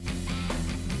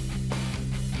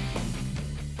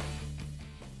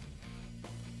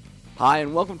Hi,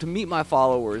 and welcome to Meet My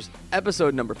Followers,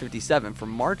 episode number 57 for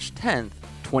March 10th,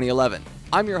 2011.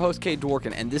 I'm your host, Kate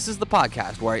Dworkin, and this is the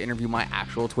podcast where I interview my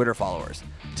actual Twitter followers.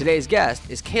 Today's guest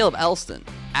is Caleb Elston,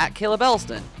 at Caleb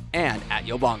Elston, and at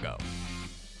Yobongo.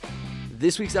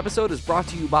 This week's episode is brought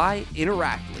to you by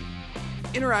Interactly.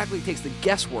 Interactly takes the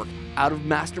guesswork out of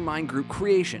mastermind group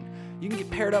creation. You can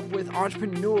get paired up with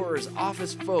entrepreneurs,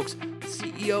 office folks,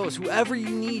 CEOs, whoever you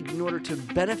need in order to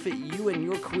benefit you and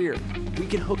your career. We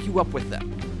can hook you up with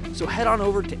them. So head on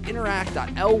over to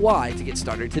interact.ly to get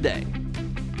started today.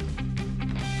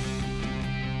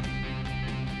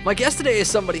 My guest today is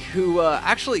somebody who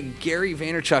actually Gary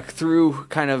Vaynerchuk threw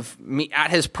kind of me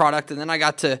at his product, and then I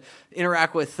got to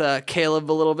interact with Caleb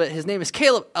a little bit. His name is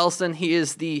Caleb Elston. He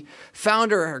is the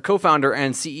founder, or co-founder,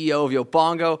 and CEO of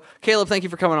Yobongo. Caleb, thank you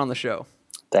for coming on the show.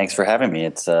 Thanks for having me.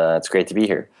 It's great to be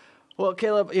here. Well,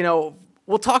 Caleb,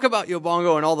 we'll talk about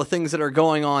Yobongo and all the things that are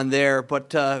going on there, but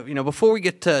before we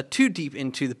get too deep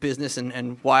into the business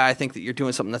and why I think that you're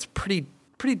doing something that's pretty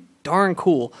darn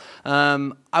cool,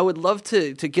 I would love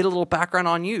to get a little background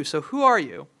on you. So who are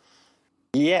you?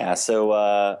 Yeah, so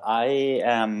I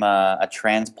am a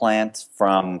transplant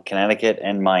from Connecticut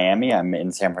and Miami. I'm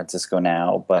in San Francisco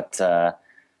now, but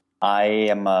I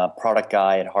am a product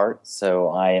guy at heart, so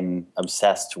I am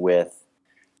obsessed with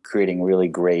creating really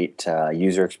great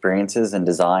user experiences and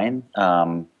design,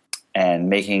 and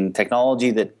making technology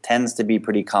that tends to be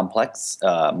pretty complex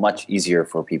much easier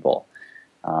for people.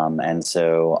 And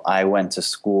so I went to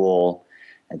school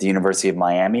at the University of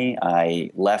Miami.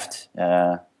 I left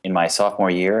in my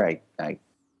sophomore year. I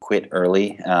quit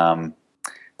early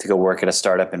to go work at a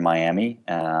startup in Miami,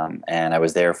 and I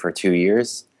was there for 2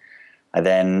 years. I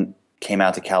then came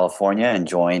out to California and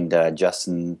joined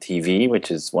Justin TV, which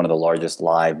is one of the largest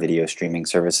live video streaming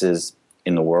services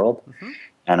in the world. Mm-hmm.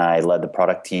 And I led the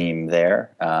product team there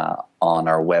on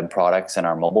our web products and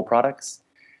our mobile products.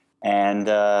 And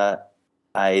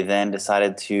I then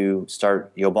decided to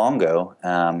start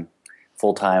Yobongo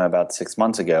full-time about 6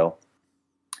 months ago,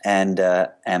 and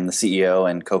am the CEO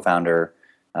and co-founder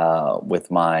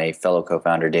with my fellow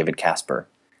co-founder, David Casper.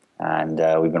 And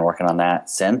we've been working on that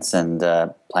since, and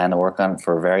plan to work on it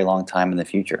for a very long time in the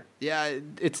future. Yeah,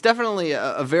 it's definitely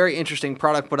a very interesting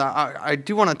product, but I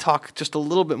do want to talk just a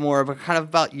little bit more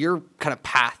about your kind of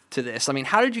path to this. I mean,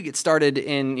 how did you get started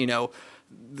in,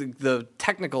 the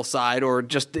technical side, or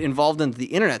just involved in the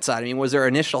internet side? I mean, was there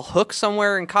an initial hook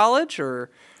somewhere in college, or?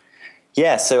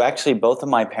 Yeah, so actually both of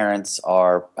my parents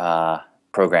are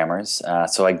programmers.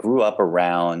 So I grew up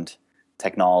around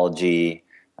technology.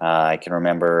 I can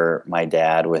remember my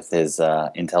dad with his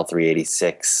Intel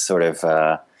 386 sort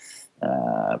of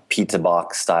pizza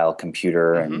box style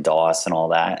computer, mm-hmm. and DOS and all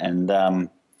that. And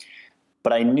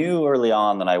but I knew early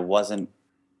on that I wasn't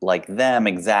like them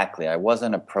exactly. I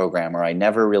wasn't a programmer. I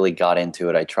never really got into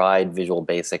it. I tried Visual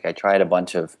Basic. I tried a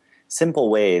bunch of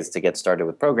simple ways to get started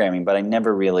with programming, but I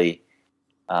never really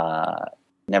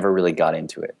got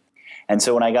into it. And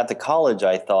so when I got to college,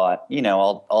 I thought,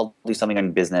 I'll do something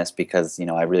in business because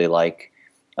I really like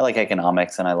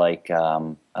economics, and I like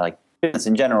business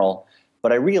in general.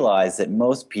 But I realized that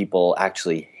most people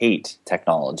actually hate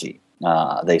technology.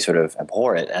 They sort of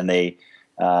abhor it, and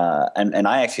and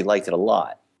I actually liked it a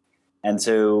lot. And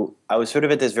so I was sort of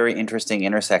at this very interesting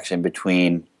intersection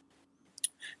between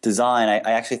design. I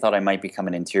actually thought I might become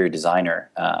an interior designer.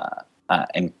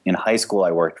 In high school, I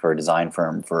worked for a design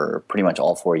firm for pretty much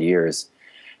all 4 years.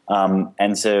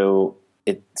 And so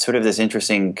it's sort of this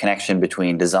interesting connection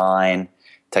between design,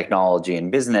 technology,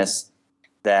 and business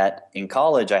that in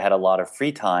college I had a lot of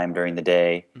free time during the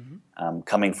day, mm-hmm.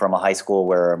 Coming from a high school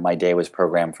where my day was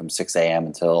programmed from 6 a.m.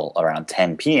 until around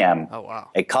 10 p.m. Oh, wow.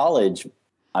 At college,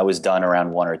 I was done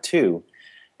around 1 or 2.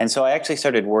 And so I actually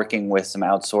started working with some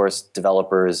outsourced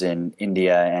developers in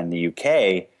India and the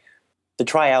UK to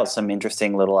try out some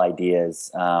interesting little ideas,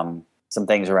 some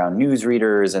things around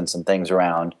newsreaders and some things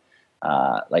around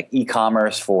like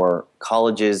e-commerce for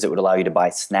colleges that would allow you to buy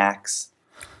snacks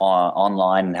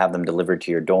online and have them delivered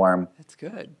to your dorm. That's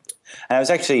good. And I was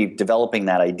actually developing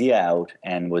that idea out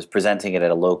and was presenting it at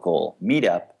a local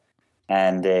meetup.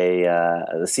 And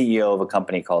the CEO of a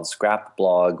company called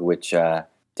Scrapblog, which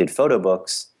did photo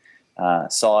books,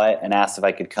 saw it and asked if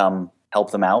I could come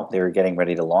help them out. They were getting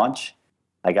ready to launch.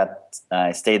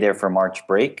 I stayed there for March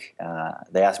break.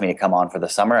 They asked me to come on for the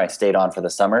summer. I stayed on for the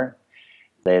summer.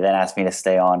 They then asked me to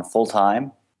stay on full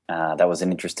time. That was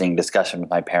an interesting discussion with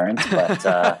my parents,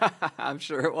 but I'm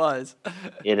sure it was.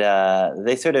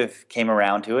 They sort of came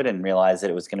around to it and realized that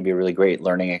it was going to be a really great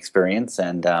learning experience,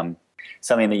 and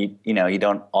something that you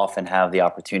don't often have the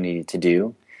opportunity to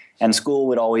do. And school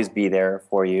would always be there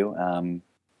for you,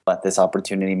 but this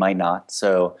opportunity might not.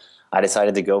 So I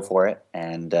decided to go for it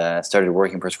and started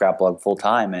working for Scrapblog full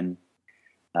time. And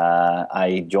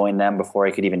I joined them before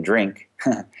I could even drink.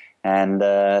 And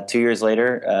 2 years later,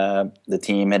 the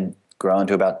team had grown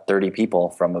to about 30 people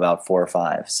from about 4 or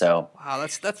 5. So wow,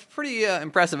 that's pretty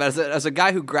impressive. As a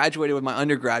guy who graduated with my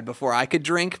undergrad before I could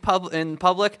drink in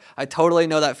public, I totally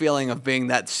know that feeling of being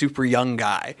that super young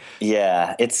guy.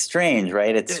 yeah, it's strange,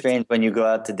 right? It's strange when you go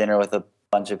out to dinner with a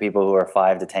bunch of people who are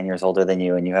 5 to 10 years older than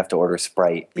you, and you have to order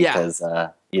Sprite because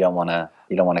you don't want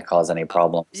to cause any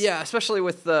problems. Yeah, especially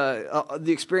with the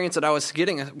experience that I was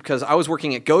getting, because I was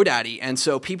working at GoDaddy, and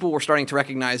so people were starting to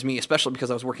recognize me, especially because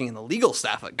I was working in the legal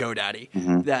staff at GoDaddy.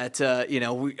 That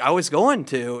I was going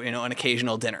to an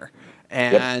occasional dinner.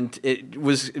 And it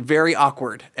was very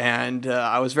awkward, and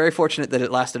I was very fortunate that it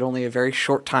lasted only a very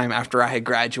short time after I had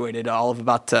graduated, all of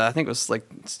about, I think it was like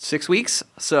 6 weeks.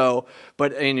 So,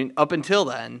 but up until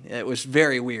then, it was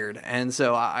very weird, and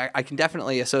so I can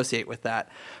definitely associate with that.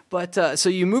 But so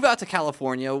you move out to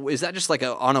California. Is that just like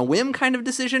on a whim kind of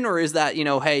decision, or is that,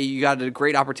 hey, you got a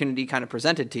great opportunity kind of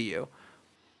presented to you?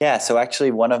 Yeah, so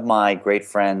actually one of my great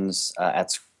friends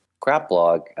at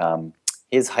Scrapblog,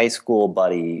 his high school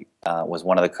buddy was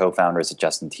one of the co-founders at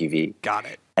Justin TV. Got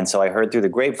it. And so I heard through the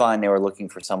grapevine they were looking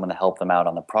for someone to help them out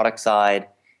on the product side.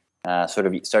 Sort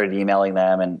of started emailing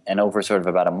them, and over sort of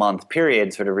about a month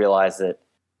period, sort of realized that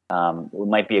it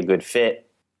might be a good fit.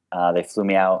 They flew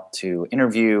me out to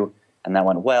interview, and that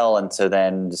went well. And so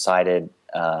then decided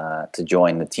to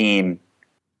join the team.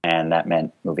 And that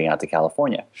meant moving out to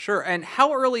California. Sure. And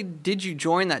how early did you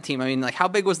join that team? I mean, like, how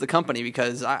big was the company?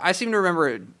 Because I seem to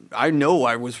remember, I know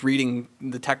I was reading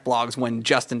the tech blogs when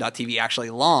Justin.tv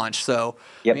actually launched. So,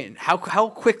 I mean, how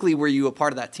quickly were you a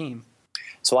part of that team?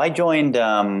 So I joined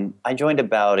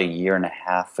about a year and a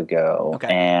half ago. Okay.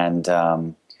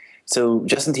 And so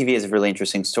Justin TV is a really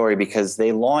interesting story because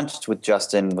they launched with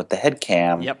Justin with the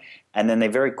headcam. Yep. And then they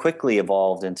very quickly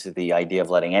evolved into the idea of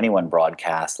letting anyone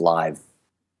broadcast live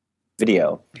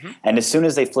video. And as soon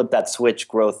as they flipped that switch,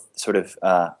 growth sort of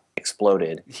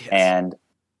exploded. Yes. And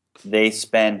they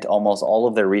spent almost all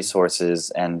of their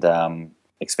resources, and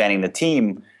expanding the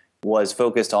team was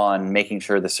focused on making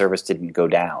sure the service didn't go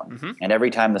down. And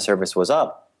every time the service was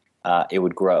up, it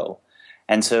would grow.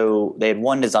 And so they had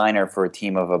one designer for a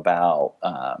team of about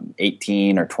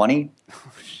 18 or 20.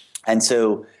 And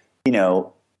so,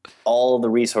 all the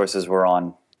resources were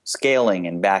on scaling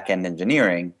and back-end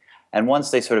engineering. And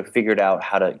once they sort of figured out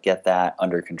how to get that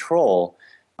under control,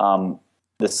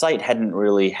 the site hadn't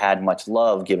really had much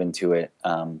love given to it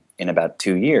in about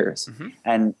 2 years.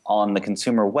 And on the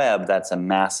consumer web, that's a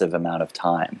massive amount of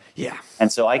time. Yeah. And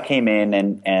so I came in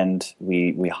and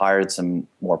we hired some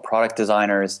more product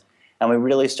designers, and we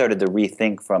really started to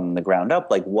rethink from the ground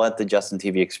up, like what the Justin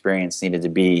TV experience needed to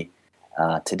be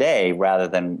today rather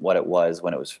than what it was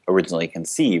when it was originally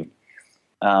conceived.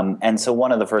 And so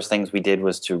one of the first things we did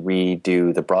was to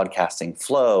redo the broadcasting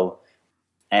flow,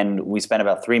 and we spent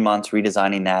about 3 months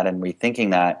redesigning that and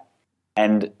rethinking that,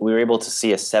 and we were able to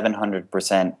see a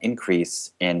 700%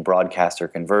 increase in broadcaster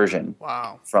conversion.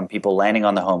 Wow. From people landing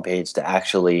on the homepage to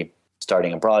actually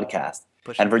starting a broadcast.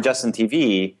 And for Justin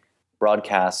TV,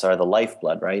 broadcasts are the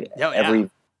lifeblood, right?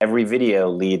 Every video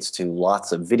leads to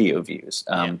lots of video views.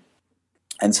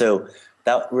 And so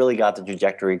that really got the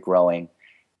trajectory growing.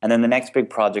 And then the next big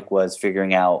project was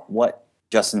figuring out what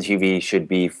Justin TV should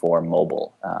be for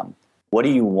mobile. What do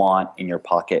you want in your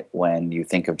pocket when you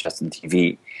think of Justin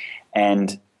TV?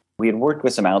 And we had worked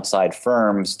with some outside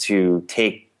firms to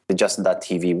take the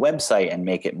Justin.tv website and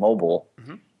make it mobile,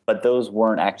 but those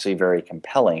weren't actually very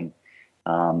compelling.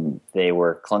 They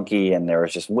were clunky, and there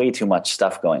was just way too much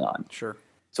stuff going on. Sure.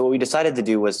 So what we decided to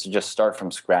do was to just start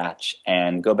from scratch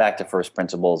and go back to first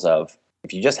principles of,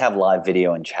 if you just have live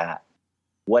video and chat,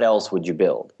 what else would you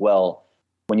build? Well,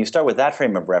 when you start with that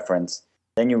frame of reference,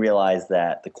 then you realize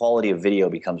that the quality of video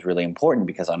becomes really important,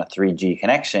 because on a 3G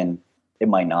connection, it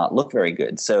might not look very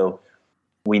good. So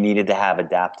we needed to have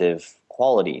adaptive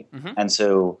quality. And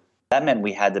so that meant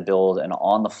we had to build an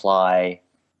on-the-fly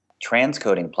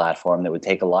transcoding platform that would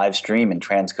take a live stream and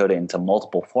transcode it into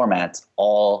multiple formats,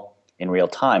 all in real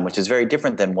time, which is very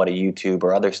different than what a YouTube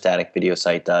or other static video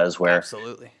site does, where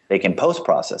they can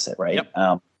post-process it, right?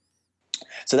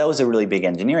 So that was a really big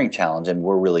engineering challenge, and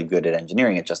we're really good at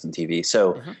engineering at Justin TV.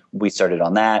 So we started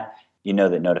on that. You know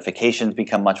that notifications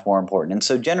become much more important. And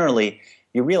so generally,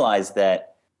 you realize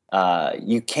that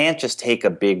you can't just take a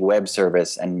big web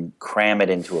service and cram it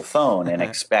into a phone and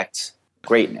expect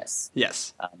greatness.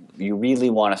 Yes. You really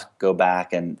want to go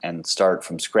back and start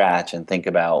from scratch and think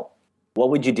about, what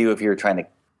would you do if you were trying to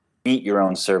beat your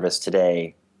own service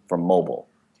today from mobile?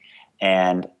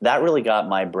 And that really got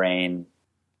my brain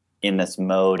in this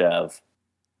mode of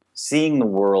seeing the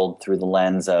world through the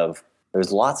lens of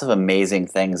there's lots of amazing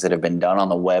things that have been done on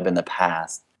the web in the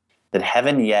past that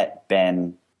haven't yet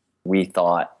been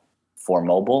rethought for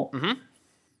mobile. Mm-hmm.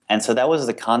 And so that was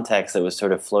the context that was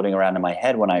sort of floating around in my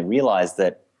head when I realized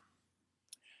that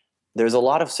there's a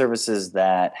lot of services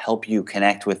that help you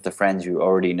connect with the friends you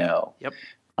already know. Yep.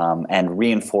 And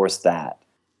reinforce that.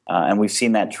 And we've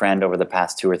seen that trend over the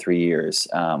past 2 or 3 years,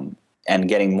 and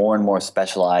getting more and more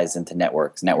specialized into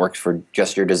networks for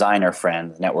just your designer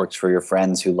friends, networks for your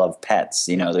friends who love pets.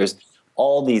 There's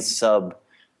all these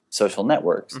sub-social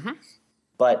networks. Mm-hmm.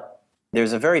 But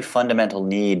there's a very fundamental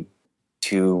need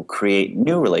to create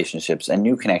new relationships and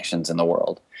new connections in the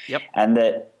world. Yep. And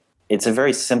that it's a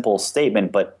very simple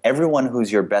statement, but everyone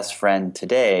who's your best friend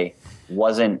today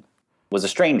was a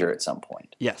stranger at some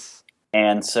point. Yes.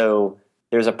 And so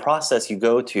there's a process you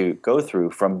go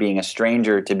through from being a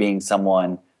stranger to being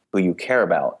someone who you care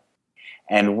about.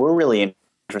 And we're really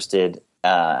interested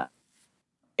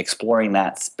exploring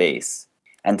that space.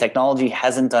 And technology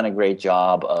hasn't done a great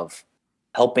job of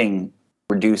helping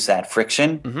reduce that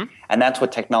friction. Mm-hmm. And that's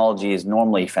what technology is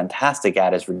normally fantastic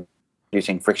at, is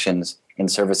reducing frictions in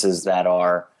services that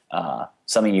are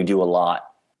something you do a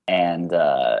lot and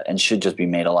should just be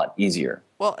made a lot easier.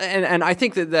 Well, and I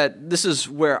think that this is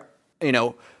where,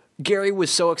 Gary was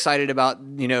so excited about,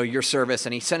 your service,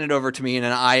 and he sent it over to me in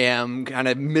an IM kind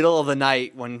of middle of the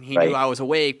night when he knew I was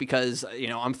awake because,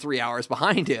 I'm 3 hours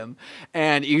behind him.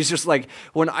 And he was just like,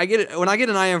 when I get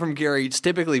an IM from Gary, it's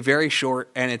typically very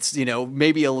short and it's,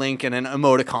 maybe a link and an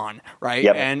emoticon, right?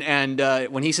 Yep.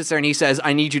 And when he sits there and he says,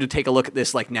 I need you to take a look at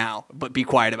this like now, but be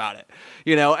quiet about it,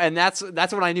 and that's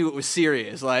when I knew it was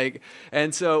serious.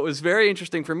 And so it was very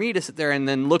interesting for me to sit there and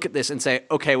then look at this and say,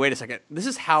 okay, wait a second. This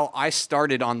is how I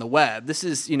started on the web. This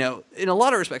is, in a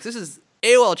lot of respects, this is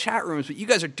AOL chat rooms, but you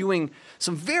guys are doing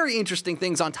some very interesting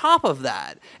things on top of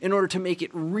that in order to make it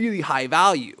really high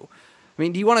value. I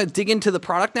mean, do you want to dig into the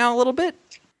product now a little bit?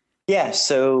 Yeah.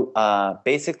 So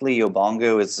basically,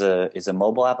 Yobongo is a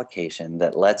mobile application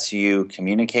that lets you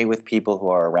communicate with people who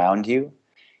are around you,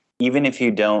 even if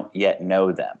you don't yet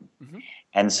know them. Mm-hmm.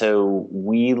 And so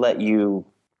we let you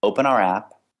open our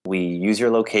app. We use your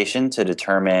location to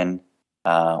determine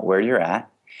where you're at.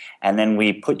 And then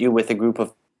we put you with a group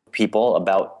of people,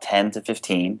 about 10 to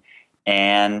 15,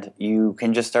 and you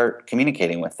can just start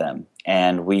communicating with them.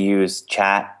 And we use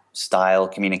chat-style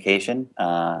communication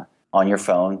on your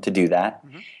phone to do that.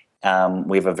 Mm-hmm.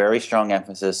 We have a very strong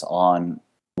emphasis on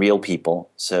real people.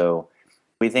 So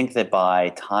we think that by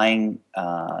tying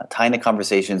the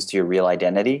conversations to your real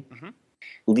identity, mm-hmm.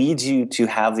 leads you to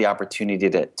have the opportunity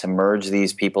to merge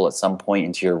these people at some point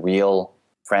into your real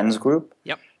friends group.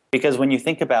 Yep. Because when you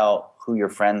think about who your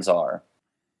friends are,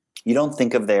 you don't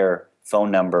think of their phone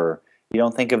number, you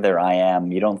don't think of their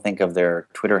IM, you don't think of their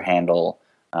Twitter handle,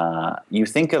 you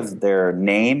think of their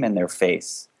name and their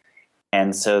face.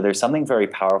 And so there's something very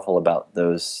powerful about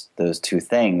those two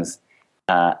things.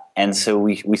 And so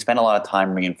we spend a lot of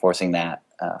time reinforcing that.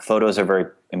 Photos are very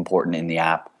important in the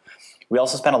app. We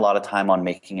also spend a lot of time on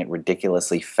making it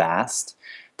ridiculously fast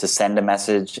to send a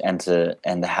message and to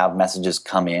have messages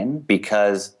come in,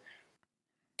 because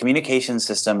communication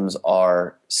systems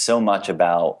are so much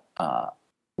about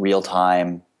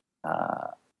real-time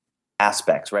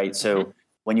aspects, right? So mm-hmm.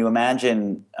 when you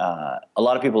imagine, a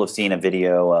lot of people have seen a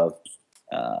video of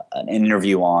an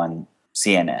interview on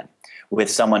CNN with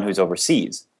someone who's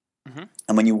overseas. Mm-hmm.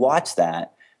 And when you watch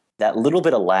that little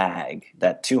bit of lag,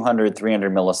 that 200,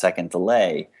 300 millisecond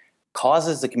delay,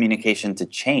 causes the communication to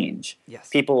change. Yes.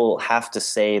 People have to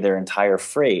say their entire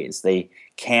phrase. They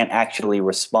can't actually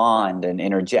respond and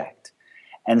interject.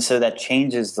 And so that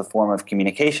changes the form of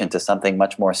communication to something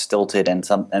much more stilted and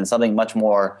something much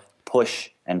more push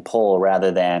and pull rather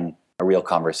than a real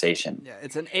conversation. Yeah,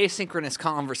 it's an asynchronous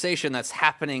conversation that's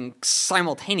happening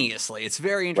simultaneously. It's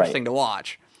very interesting to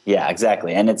watch. Yeah,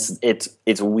 exactly. And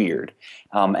it's weird.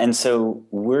 And so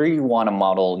where you want to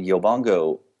model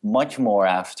Yobongo much more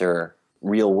after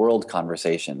real world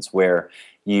conversations where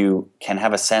you can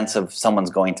have a sense of someone's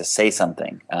going to say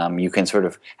something. You can sort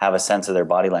of have a sense of their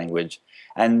body language.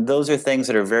 And those are things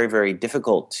that are very, very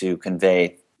difficult to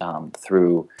convey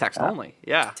through text only.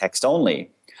 Yeah. Text only.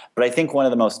 But I think one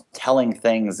of the most telling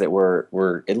things that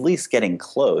we're at least getting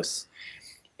close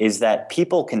is that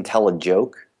people can tell a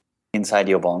joke inside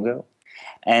Yobongo.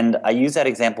 And I use that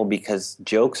example because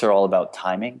jokes are all about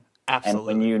timing. Absolutely. And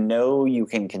when you know you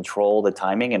can control the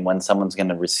timing and when someone's going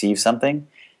to receive something,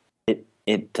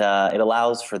 it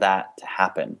allows for that to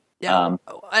happen. Yeah,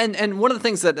 and one of the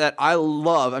things that I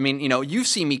love, I mean, you've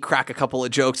seen me crack a couple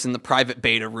of jokes in the private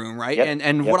beta room, right? Yep.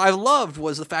 And what I loved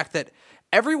was the fact that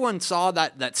everyone saw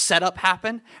that setup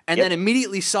happen, and then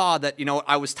immediately saw that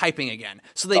I was typing again.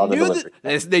 So they knew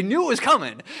they knew it was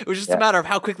coming. It was just a matter of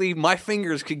how quickly my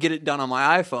fingers could get it done on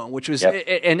my iPhone, which was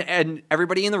and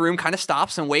everybody in the room kind of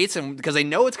stops and waits, and because they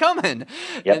know it's coming,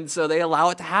 and so they allow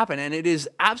it to happen. And it is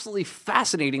absolutely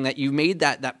fascinating that you made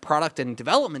that product and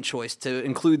development choice to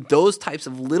include those types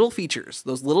of little features,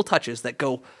 those little touches that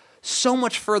go so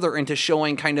much further into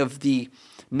showing kind of the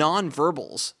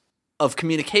nonverbals of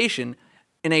communication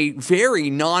in a very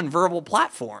non-verbal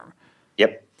platform.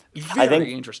 Yep.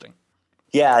 Very interesting.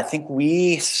 Yeah, I think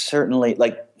we certainly,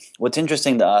 what's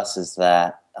interesting to us is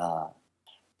that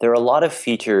there are a lot of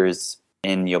features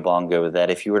in Yobongo that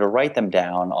if you were to write them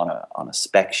down on a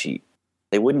spec sheet,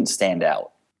 they wouldn't stand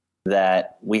out.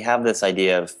 That we have this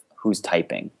idea of who's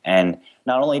typing. And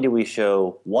not only do we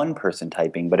show one person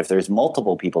typing, but if there's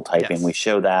multiple people typing, we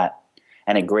show that.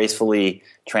 And it gracefully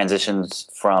transitions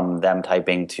from them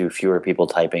typing to fewer people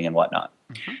typing and whatnot.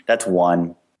 Mm-hmm. That's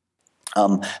one.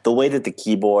 The way that the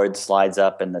keyboard slides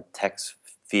up and the text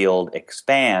field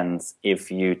expands if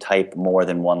you type more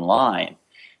than one line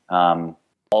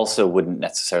also wouldn't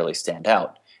necessarily stand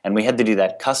out. And we had to do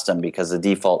that custom because the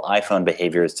default iPhone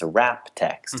behavior is to wrap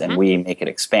text, and we make it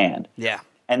expand. Yeah.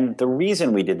 And the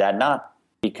reason we did that, not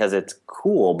because it's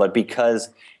cool, but because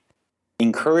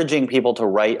encouraging people to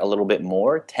write a little bit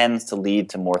more tends to lead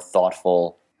to more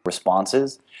thoughtful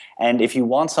responses. And if you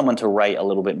want someone to write a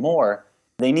little bit more,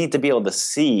 they need to be able to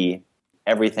see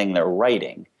everything they're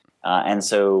writing. And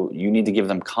so you need to give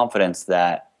them confidence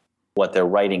that what they're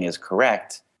writing is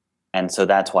correct. And so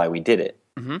that's why we did it.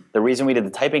 Mm-hmm. The reason we did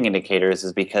the typing indicators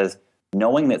is because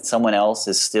knowing that someone else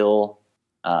is still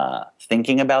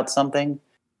thinking about something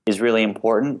is really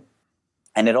important.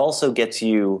 And it also gets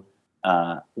you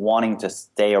wanting to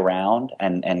stay around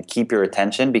and keep your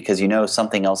attention because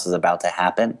something else is about to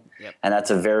happen. Yep. And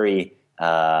that's a very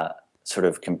sort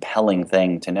of compelling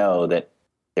thing to know that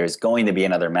there's going to be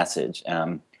another message.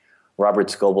 Robert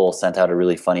Scoble sent out a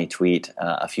really funny tweet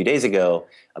a few days ago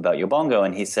about Yobongo,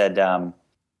 and he said,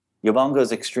 Yobongo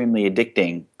is extremely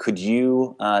addicting. Could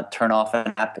you turn off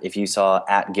an app if you saw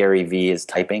 @GaryV is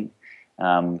typing?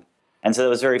 And so it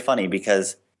was very funny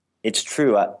because it's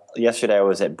true. Yesterday I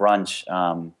was at brunch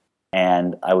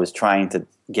and I was trying to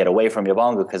get away from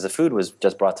Yobongo because the food was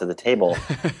just brought to the table.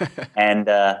 And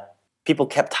people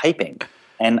kept typing.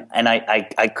 And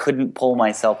I couldn't pull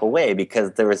myself away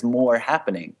because there was more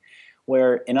happening.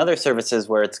 Where in other services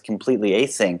where it's completely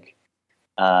async,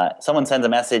 someone sends a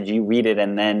message, you read it,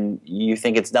 and then you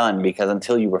think it's done because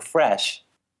until you refresh,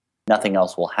 nothing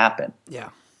else will happen. Yeah.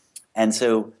 And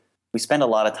so we spend a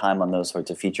lot of time on those sorts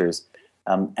of features.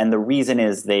 And the reason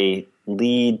is they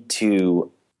lead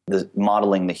to the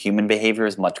modeling the human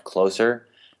behaviors much closer.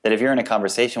 That if you're in a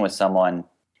conversation with someone,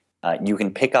 you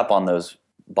can pick up on those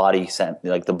body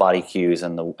like the body cues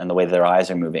and the way their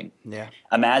eyes are moving. Yeah.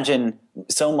 Imagine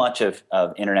so much of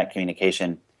internet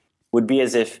communication would be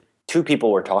as if two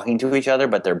people were talking to each other,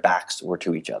 but their backs were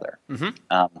to each other.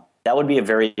 Mm-hmm. That would be a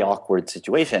very awkward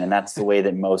situation, and that's the way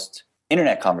that most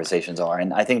internet conversations are.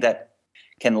 And I think that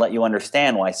can let you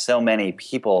understand why so many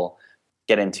people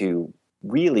get into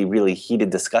really, really heated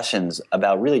discussions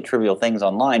about really trivial things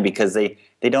online because they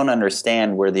don't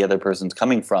understand where the other person's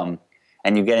coming from,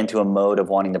 and you get into a mode of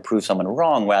wanting to prove someone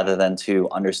wrong rather than to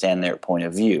understand their point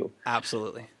of view.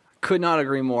 Absolutely. Could not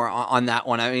agree more on that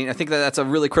one. I mean, I think that's a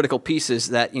really critical piece is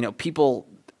that, people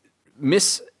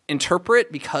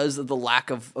misinterpret because of the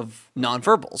lack of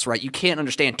nonverbals, right? You can't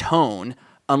understand tone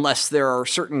unless there are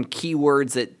certain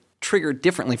keywords that trigger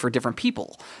differently for different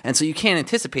people. And so you can't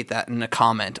anticipate that in a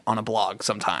comment on a blog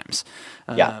sometimes.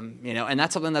 And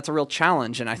that's something that's a real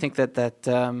challenge. And I think that's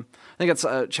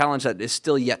a challenge that is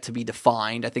still yet to be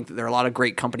defined. I think that there are a lot of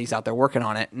great companies out there working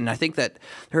on it. And I think that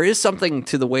there is something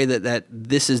to the way that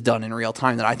this is done in real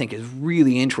time that I think is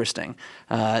really interesting,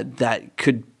 that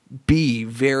could be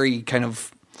very kind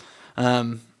of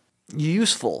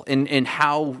useful in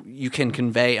how you can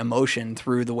convey emotion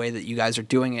through the way that you guys are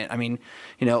doing it. I mean,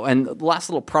 and the last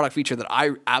little product feature that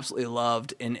I absolutely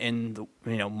loved in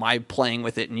the, my playing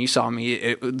with it, and you saw me,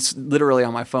 it was literally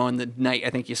on my phone the night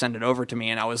I think you sent it over to me,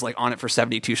 and I was like on it for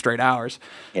 72 straight hours,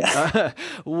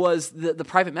 was the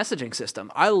private messaging system.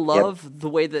 I love the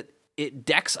way that it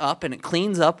decks up and it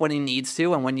cleans up when it needs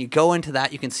to. And when you go into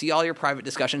that, you can see all your private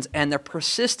discussions and they're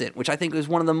persistent, which I think is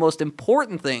one of the most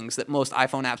important things that most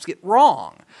iPhone apps get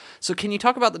wrong. So can you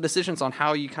talk about the decisions on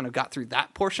how you kind of got through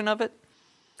that portion of it?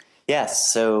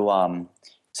 Yes. So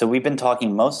So we've been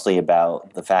talking mostly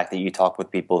about the fact that you talk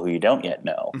with people who you don't yet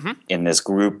know in this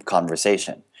group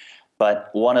conversation.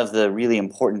 But one of the really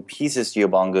important pieces to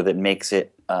Yobongo that makes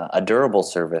it a durable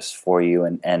service for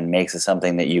you and makes it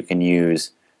something that you can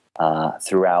use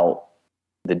throughout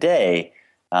the day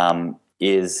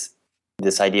is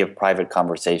this idea of private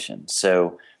conversation.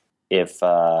 So if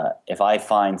I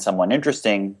find someone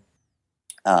interesting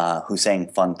who's saying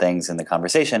fun things in the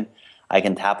conversation, I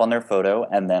can tap on their photo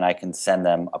and then I can send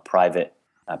them a private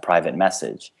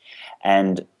message.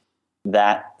 And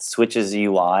that switches the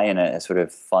UI in a sort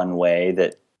of fun way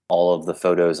that all of the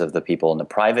photos of the people in the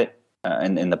private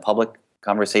in the public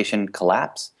conversation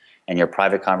collapse, and your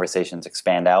private conversations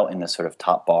expand out in this sort of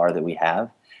top bar that we have.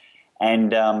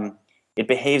 And it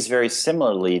behaves very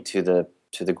similarly to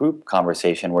the group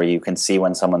conversation, where you can see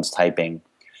when someone's typing,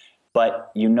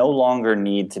 but you no longer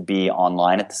need to be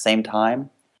online at the same time.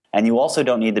 And you also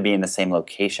don't need to be in the same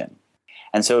location.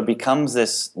 And so it becomes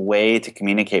this way to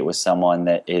communicate with someone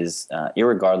that is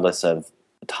irregardless of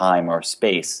time or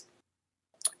space.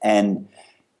 And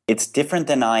it's different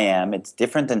than IM, it's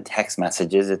different than text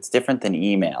messages, it's different than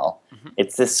email.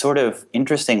 It's this sort of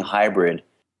interesting hybrid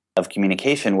of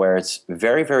communication where it's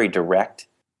very, very direct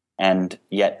and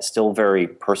yet still very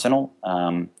personal.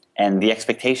 And the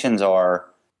expectations are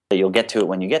that you'll get to it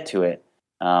when you get to it.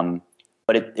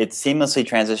 But it seamlessly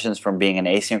transitions from being an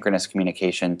asynchronous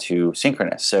communication to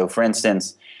synchronous. So, for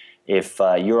instance, if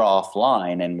you're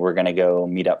offline and we're going to go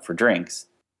meet up for drinks,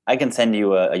 I can send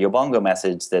you a Yobongo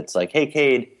message that's like, "Hey,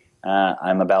 Cade,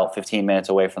 I'm about 15 minutes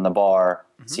away from the bar.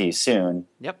 See you soon."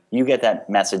 Yep. You get that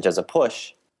message as a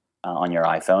push on your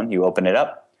iPhone. You open it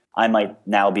up. I might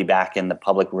now be back in the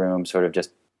public room, sort of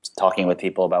just talking with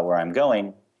people about where I'm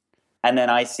going. And then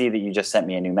I see that you just sent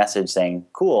me a new message saying,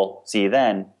 "Cool, see you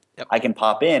then." Yep. I can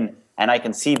pop in and I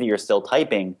can see that you're still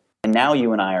typing, and now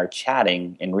you and I are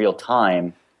chatting in real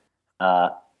time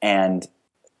and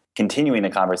continuing the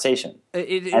conversation.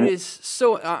 It is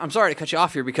so. I'm sorry to cut you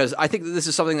off here, because I think that this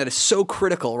is something that is so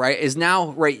critical. Right? Is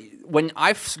now right when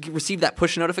I've received that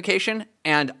push notification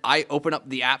and I open up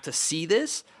the app to see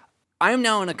this, I am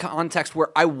now in a context where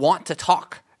I want to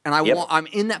talk. And I'm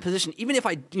in that position, even if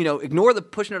I ignore the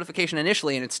push notification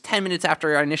initially, and it's 10 minutes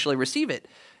after I initially receive it.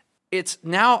 It's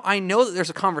now I know that there's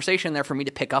a conversation there for me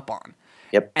to pick up on.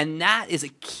 Yep. And that is a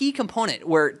key component,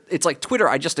 where it's like Twitter,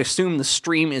 I just assume the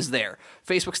stream is there.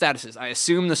 Facebook statuses, I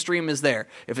assume the stream is there.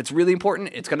 If it's really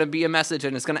important, it's going to be a message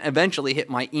and it's going to eventually hit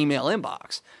my email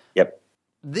inbox. Yep.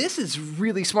 This is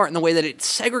really smart in the way that it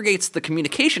segregates the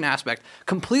communication aspect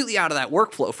completely out of that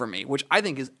workflow for me, which I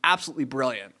think is absolutely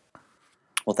brilliant.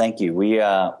 Well, thank you. We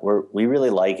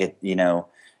really like it,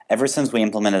 Ever since we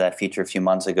implemented that feature a few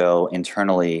months ago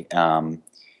internally,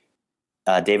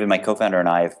 David, my co-founder, and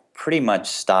I have pretty much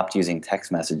stopped using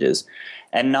text messages.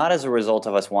 And not as a result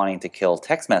of us wanting to kill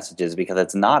text messages, because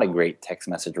it's not a great text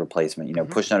message replacement.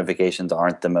 Push notifications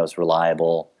aren't the most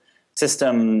reliable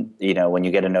system. When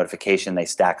you get a notification, they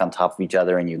stack on top of each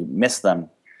other and you miss them.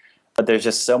 But there's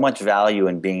just so much value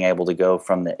in being able to go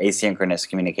from the asynchronous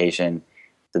communication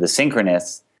to the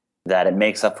synchronous that it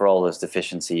makes up for all those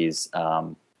deficiencies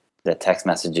that text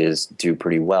messages do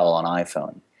pretty well on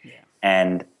iPhone. Yeah.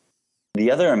 And the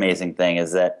other amazing thing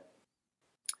is that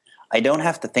I don't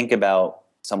have to think about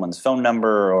someone's phone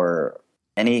number or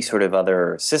any sort of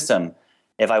other system.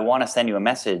 If I want to send you a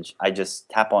message, I just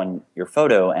tap on your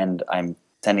photo and I'm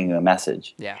sending you a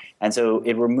message. Yeah. And so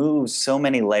it removes so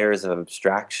many layers of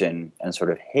abstraction and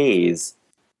sort of haze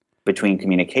between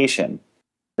communication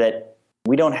that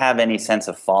we don't have any sense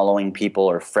of following people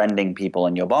or friending people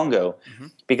in Yobongo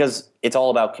because it's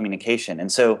all about communication.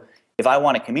 And so if I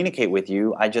want to communicate with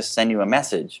you, I just send you a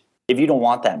message. If you don't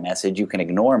want that message, you can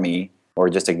ignore me or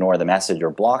just ignore the message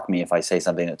or block me if I say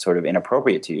something that's sort of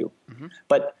inappropriate to you.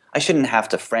 But I shouldn't have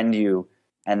to friend you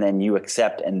and then you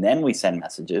accept and then we send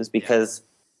messages, because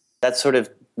that's sort of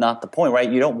not the point, right?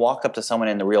 You don't walk up to someone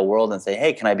in the real world and say,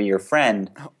 "Hey, can I be your friend?"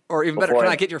 Or even better, can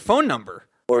I get your phone number?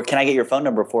 Or can I get your phone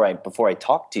number before I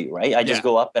talk to you, right? I just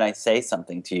go up and I say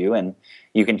something to you, and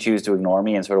you can choose to ignore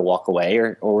me and sort of walk away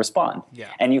or respond. Yeah.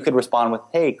 And you could respond with,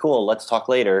 "Hey, cool, let's talk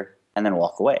later," and then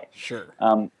walk away. Sure.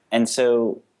 And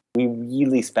so we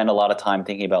really spend a lot of time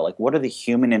thinking about, like, what are the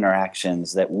human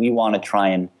interactions that we want to try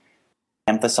and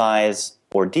emphasize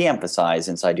or de-emphasize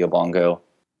inside Yobongo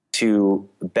to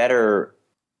better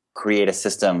create a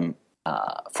system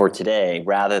for today,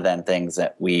 rather than things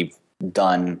that we've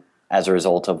done as a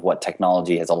result of what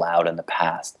technology has allowed in the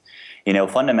past.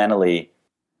 Fundamentally,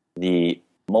 the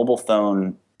mobile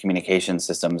phone communication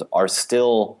systems are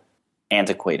still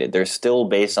antiquated. They're still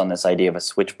based on this idea of a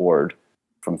switchboard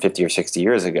from 50 or 60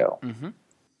 years ago.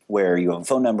 where you have a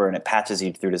phone number and it patches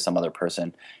you through to some other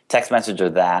person. Text message are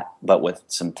that, but with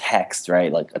some text,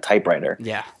 right? Like a typewriter.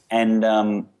 Yeah.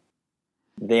 And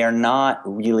they are not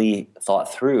really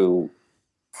thought through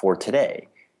for today.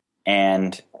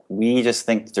 And we just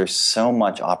think that there's so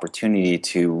much opportunity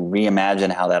to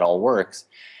reimagine how that all works.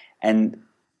 And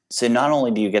so not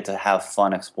only do you get to have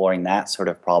fun exploring that sort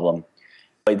of problem,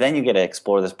 but then you get to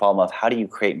explore this problem of how do you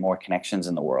create more connections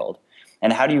in the world?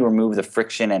 And how do you remove the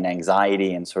friction and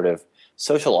anxiety and sort of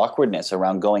social awkwardness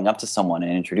around going up to someone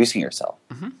and introducing yourself?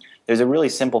 Mm-hmm. There's a really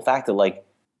simple fact that, like,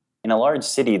 in a large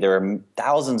city, there are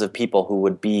thousands of people who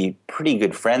would be pretty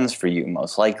good friends for you,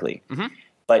 most likely. Mm-hmm.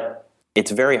 But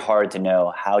it's very hard to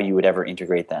know how you would ever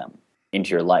integrate them into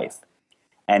your life.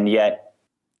 And yet,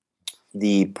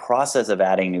 the process of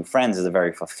adding new friends is a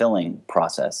very fulfilling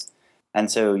process.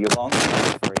 And so Yobongo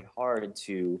is very hard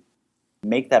to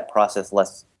make that process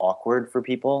less awkward for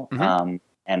people. Mm-hmm.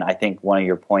 And I think one of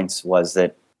your points was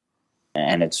that,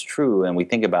 and it's true, and we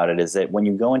think about it, is that when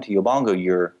you go into Yobongo,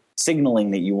 you're signaling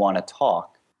that you want to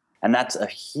talk. And that's a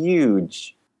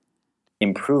huge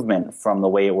improvement from the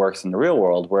way it works in the real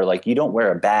world, where, like, you don't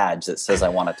wear a badge that says I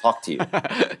want to talk to you.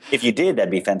 If you did, that'd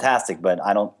be fantastic, but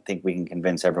I don't think we can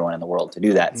convince everyone in the world to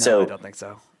do that. No, I don't think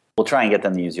so. We'll try and get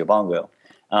them to use Yobongo.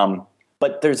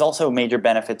 But there's also major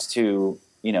benefits to,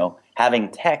 having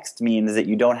text means that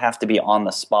you don't have to be on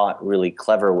the spot really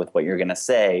clever with what you're going to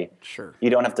say. Sure. You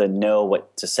don't have to know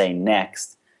what to say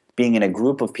next. Being in a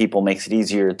group of people makes it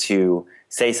easier to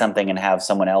say something and have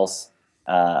someone else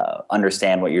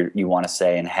understand what you want to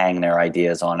say and hang their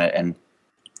ideas on it. And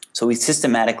so we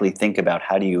systematically think about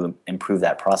how do you improve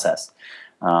that process.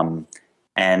 And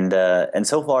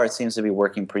so far it seems to be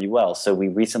working pretty well. So we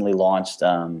recently launched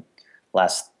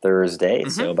last Thursday,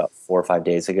 so about 4 or 5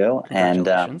 days ago. And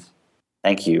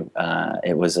thank you.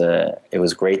 It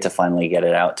was great to finally get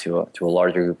it out to a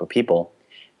larger group of people.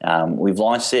 We've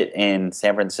launched it in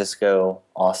San Francisco,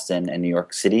 Austin, and New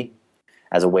York City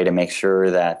as a way to make sure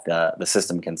that the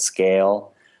system can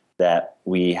scale, that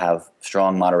we have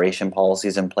strong moderation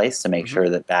policies in place to make sure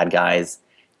that bad guys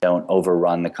don't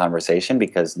overrun the conversation,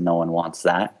 because no one wants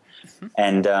that.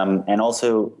 And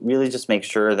also really just make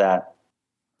sure that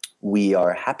we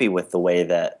are happy with the way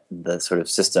that the sort of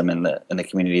system and the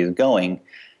community is going,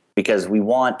 because we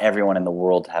want everyone in the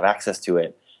world to have access to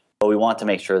it, but we want to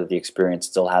make sure that the experience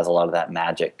still has a lot of that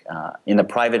magic. In the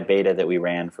private beta that we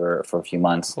ran for a few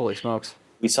months, holy smokes,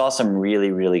 we saw some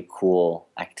really, really cool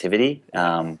activity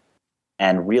and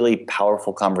really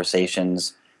powerful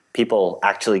conversations, people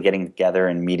actually getting together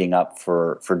and meeting up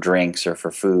for drinks or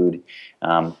for food,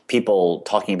 people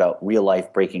talking about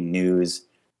real-life breaking news,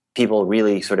 people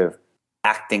really sort of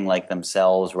acting like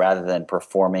themselves rather than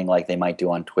performing like they might do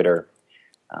on Twitter.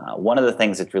 One of the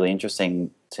things that's really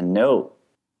interesting to note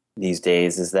these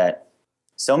days is that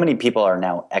so many people are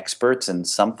now experts in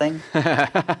something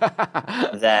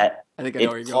that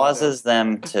it causes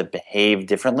them to behave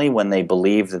differently when they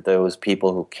believe that those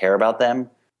people who care about them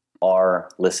are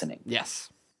listening. Yes.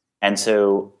 And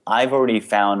so I've already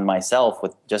found myself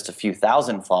with just a few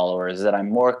thousand followers that I'm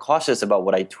more cautious about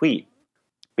what I tweet,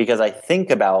 because I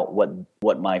think about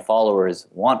what my followers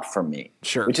want from me.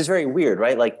 Sure. Which is very weird,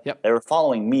 right? Like, they were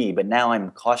following me, but now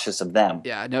I'm cautious of them.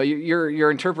 Yeah, no,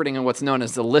 you're interpreting what's known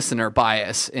as the listener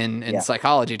bias in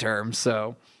psychology terms.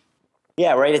 So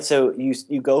yeah, right. So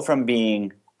you go from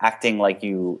acting like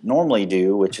you normally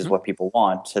do, which is what people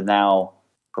want, to now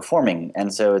performing.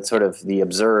 And so it's sort of the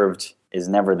observed is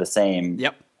never the same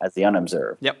as the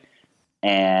unobserved. Yep.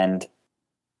 And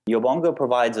Yobongo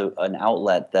provides an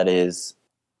outlet that is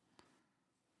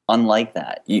unlike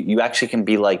that. You actually can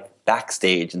be like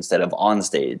backstage instead of on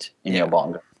stage in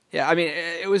Yobongo. Yeah, I mean,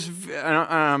 it was,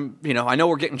 I know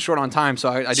we're getting short on time, so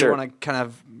I do want to kind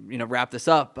of, wrap this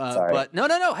up. But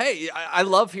no. Hey, I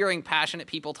love hearing passionate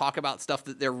people talk about stuff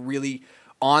that they're really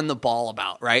on the ball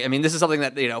about, right? I mean, this is something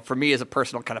that, for me is a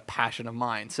personal kind of passion of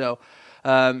mine. So,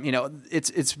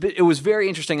 it was very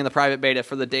interesting in the private beta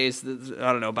for the days,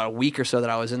 about a week or so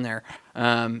that I was in there,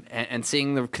 and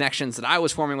seeing the connections that I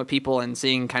was forming with people, and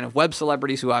seeing kind of web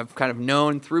celebrities who I've kind of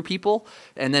known through people,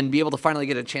 and then be able to finally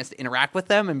get a chance to interact with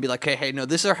them and be like, hey, no,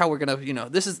 this is how we're gonna,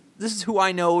 this is who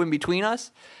I know in between us,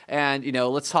 and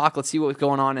let's talk, let's see what's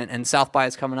going on, and South by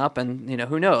is coming up, and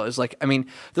who knows? Like, I mean,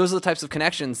 those are the types of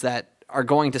connections that are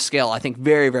going to scale, I think,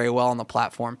 very, very well on the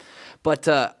platform, but.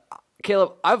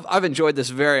 Caleb, I've enjoyed this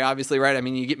very obviously, right? I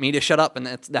mean, you get me to shut up, and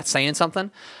that's saying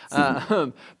something.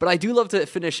 But I do love to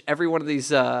finish every one of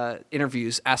these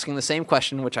interviews asking the same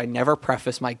question, which I never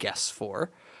preface my guests for,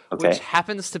 which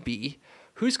happens to be,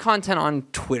 whose content on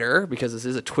Twitter, because this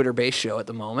is a Twitter-based show at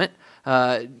the moment,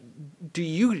 do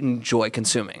you enjoy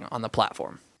consuming on the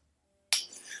platform?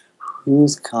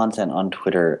 Whose content on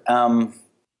Twitter?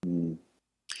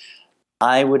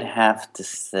 I would have to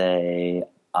say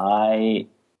I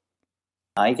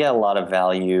get a lot of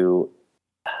value.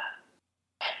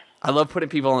 I love putting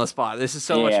people on the spot. This is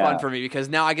so much fun for me because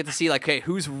now I get to see like, hey,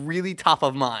 who's really top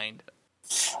of mind?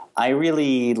 I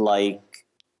really like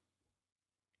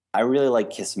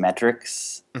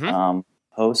Kissmetrics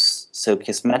posts. So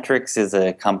Kissmetrics is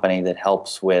a company that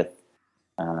helps with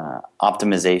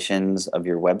optimizations of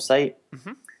your website.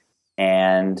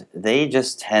 And they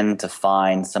just tend to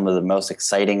find some of the most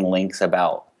exciting links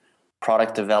about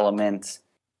product development,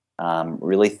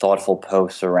 really thoughtful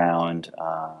posts around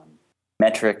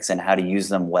metrics and how to use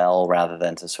them well rather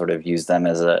than to sort of use them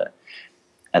as a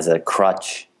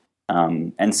crutch.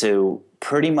 And so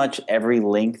pretty much every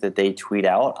link that they tweet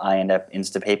out, I end up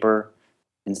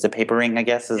Instapapering, I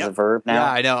guess, is a verb now.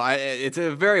 Yeah, I know. It's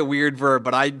a very weird verb,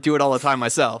 but I do it all the time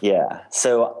myself. Yeah.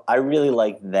 So I really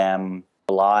like them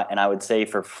a lot, and I would say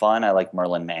for fun, I like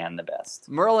Merlin Mann the best.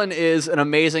 Merlin is an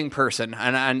amazing person,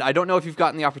 and I don't know if you've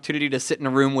gotten the opportunity to sit in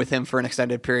a room with him for an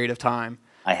extended period of time.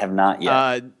 I have not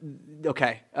yet.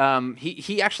 Okay.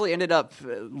 He actually ended up...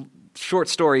 short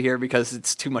story here because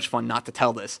it's too much fun not to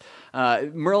tell this.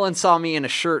 Merlin saw me in a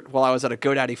shirt while I was at a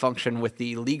GoDaddy function with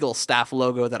the legal staff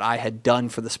logo that I had done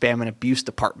for the spam and abuse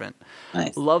department.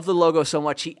 Nice. Love the logo so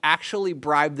much, he actually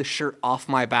bribed the shirt off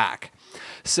my back.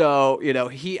 So,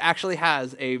 he actually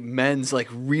has a men's, like,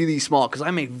 really small, because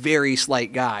I'm a very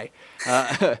slight guy,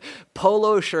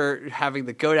 polo shirt having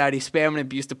the GoDaddy Spam and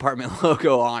Abuse Department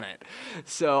logo on it.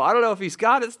 So I don't know if he's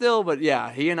got it still, but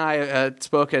yeah, he and I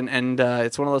spoke, and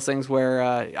it's one of those things where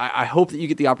I hope that you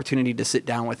get the opportunity to sit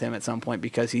down with him at some point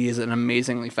because he is an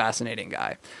amazingly fascinating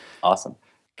guy. Awesome.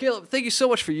 Caleb, thank you so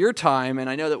much for your time, and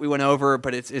I know that we went over,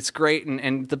 but it's great,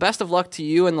 and the best of luck to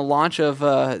you in the launch of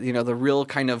the real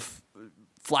kind of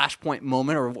flashpoint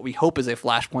moment, or what we hope is a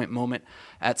flashpoint moment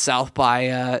at South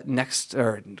by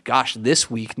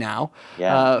this week now.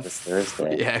 Yeah, this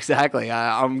Thursday. Yeah, exactly.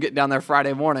 I'm getting down there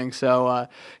Friday morning, so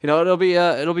it'll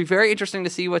be very interesting to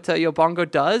see what Yobongo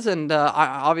does, and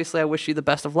I wish you the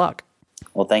best of luck.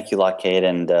 Well, thank you a lot, Kate,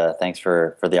 and thanks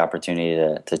for the opportunity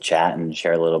to chat and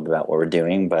share a little bit about what we're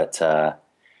doing. But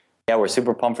we're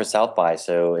super pumped for South by.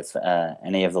 So if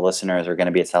any of the listeners are going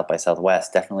to be at South by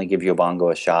Southwest, definitely give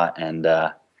Yobongo a shot and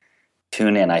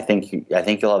tune in. I think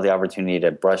you'll have the opportunity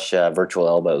to brush virtual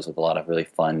elbows with a lot of really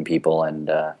fun people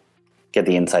and get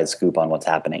the inside scoop on what's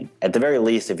happening. At the very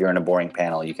least, if you're in a boring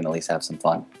panel, you can at least have some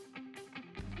fun.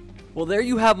 Well, there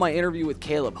you have my interview with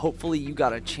Caleb. Hopefully you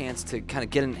got a chance to kind of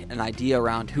get an idea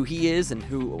around who he is and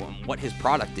what his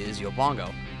product is,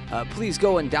 Yobongo. Please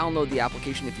go and download the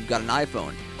application if you've got an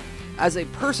iPhone. As a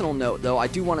personal note, though, I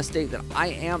do want to state that I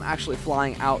am actually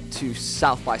flying out to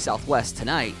South by Southwest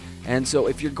tonight. And so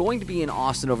if you're going to be in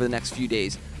Austin over the next few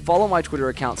days, follow my Twitter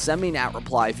account, send me an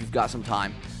 @reply if you've got some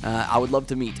time. I would love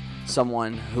to meet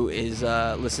someone who is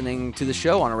listening to the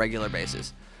show on a regular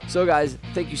basis. So guys,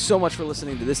 thank you so much for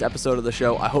listening to this episode of the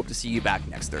show. I hope to see you back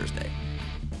next Thursday.